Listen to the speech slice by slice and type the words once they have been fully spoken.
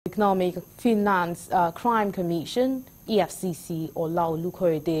Economic Finance Crime Commission, Efcc, or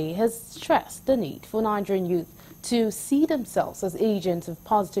Laolukoide, has stressed the need for Nigerian youth to see themselves as agents of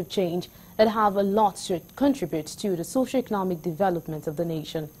positive change that have a lot to contribute to the socio-economic development of the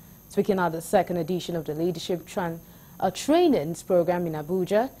nation. Speaking at the second edition of the Leadership Trainings program in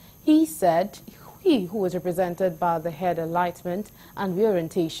Abuja, he said he, who was represented by the Head Enlightenment and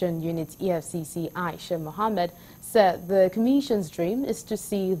Reorientation Unit EFCC, Aisha Mohammed, said the Commission's dream is to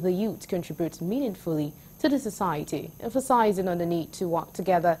see the youth contribute meaningfully to the society, emphasizing on the need to work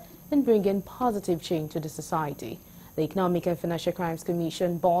together and bring in positive change to the society. The Economic and Financial Crimes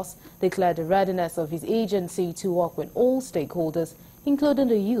Commission boss declared the readiness of his agency to work with all stakeholders, including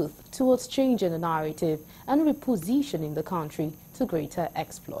the youth, towards changing the narrative and repositioning the country to greater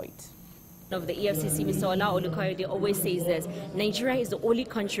exploit. Of the EFCC, Mr. Ola Olukoyede always says this: Nigeria is the only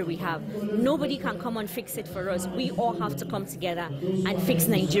country we have. Nobody can come and fix it for us. We all have to come together and fix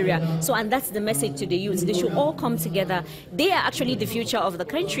Nigeria. And that's the message to the youth. They should all come together. They are actually the future of the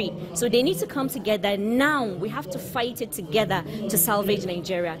country. So they need to come together now. We have to fight it together to salvage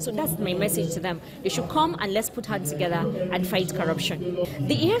Nigeria. So that's my message to them. They should come and let's put hands together and fight corruption.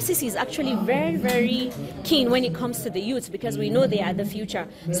 The EFCC is actually very, very keen when it comes to the youth because we know they are the future.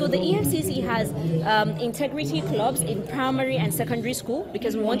 So the EFCC has integrity clubs in primary and secondary school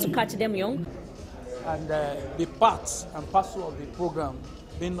because we want to catch them young. And the parts and parcel of the program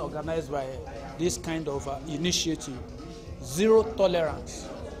being organized by this kind of initiative, zero tolerance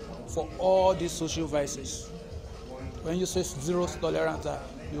for all these social vices. When you say zero tolerance,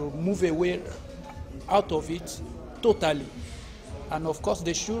 you move away out of it totally. And of course,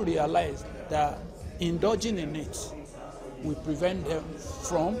 they should realize that indulging in it will prevent them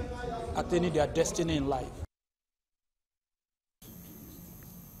from attaining their destiny in life.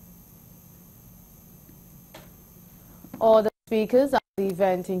 Other speakers at the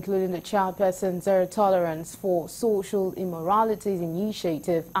event, including the chairperson Zero Tolerance for Social Immoralities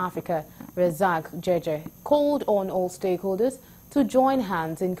Initiative Africa, Razak Jeje, called on all stakeholders to join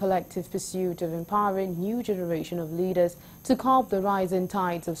hands in collective pursuit of empowering new generation of leaders to curb the rising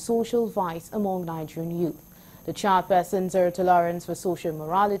tides of social vice among Nigerian youth. The chairperson, Zero Tolerance for Social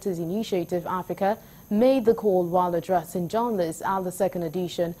Moralities Initiative Africa, made the call while addressing journalists at the second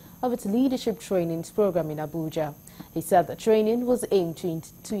edition of its Leadership Trainings program in Abuja. He said the training was aimed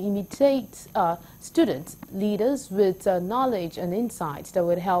to imitate student leaders with knowledge and insights that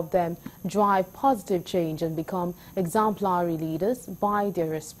would help them drive positive change and become exemplary leaders by their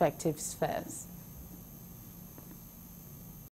respective spheres.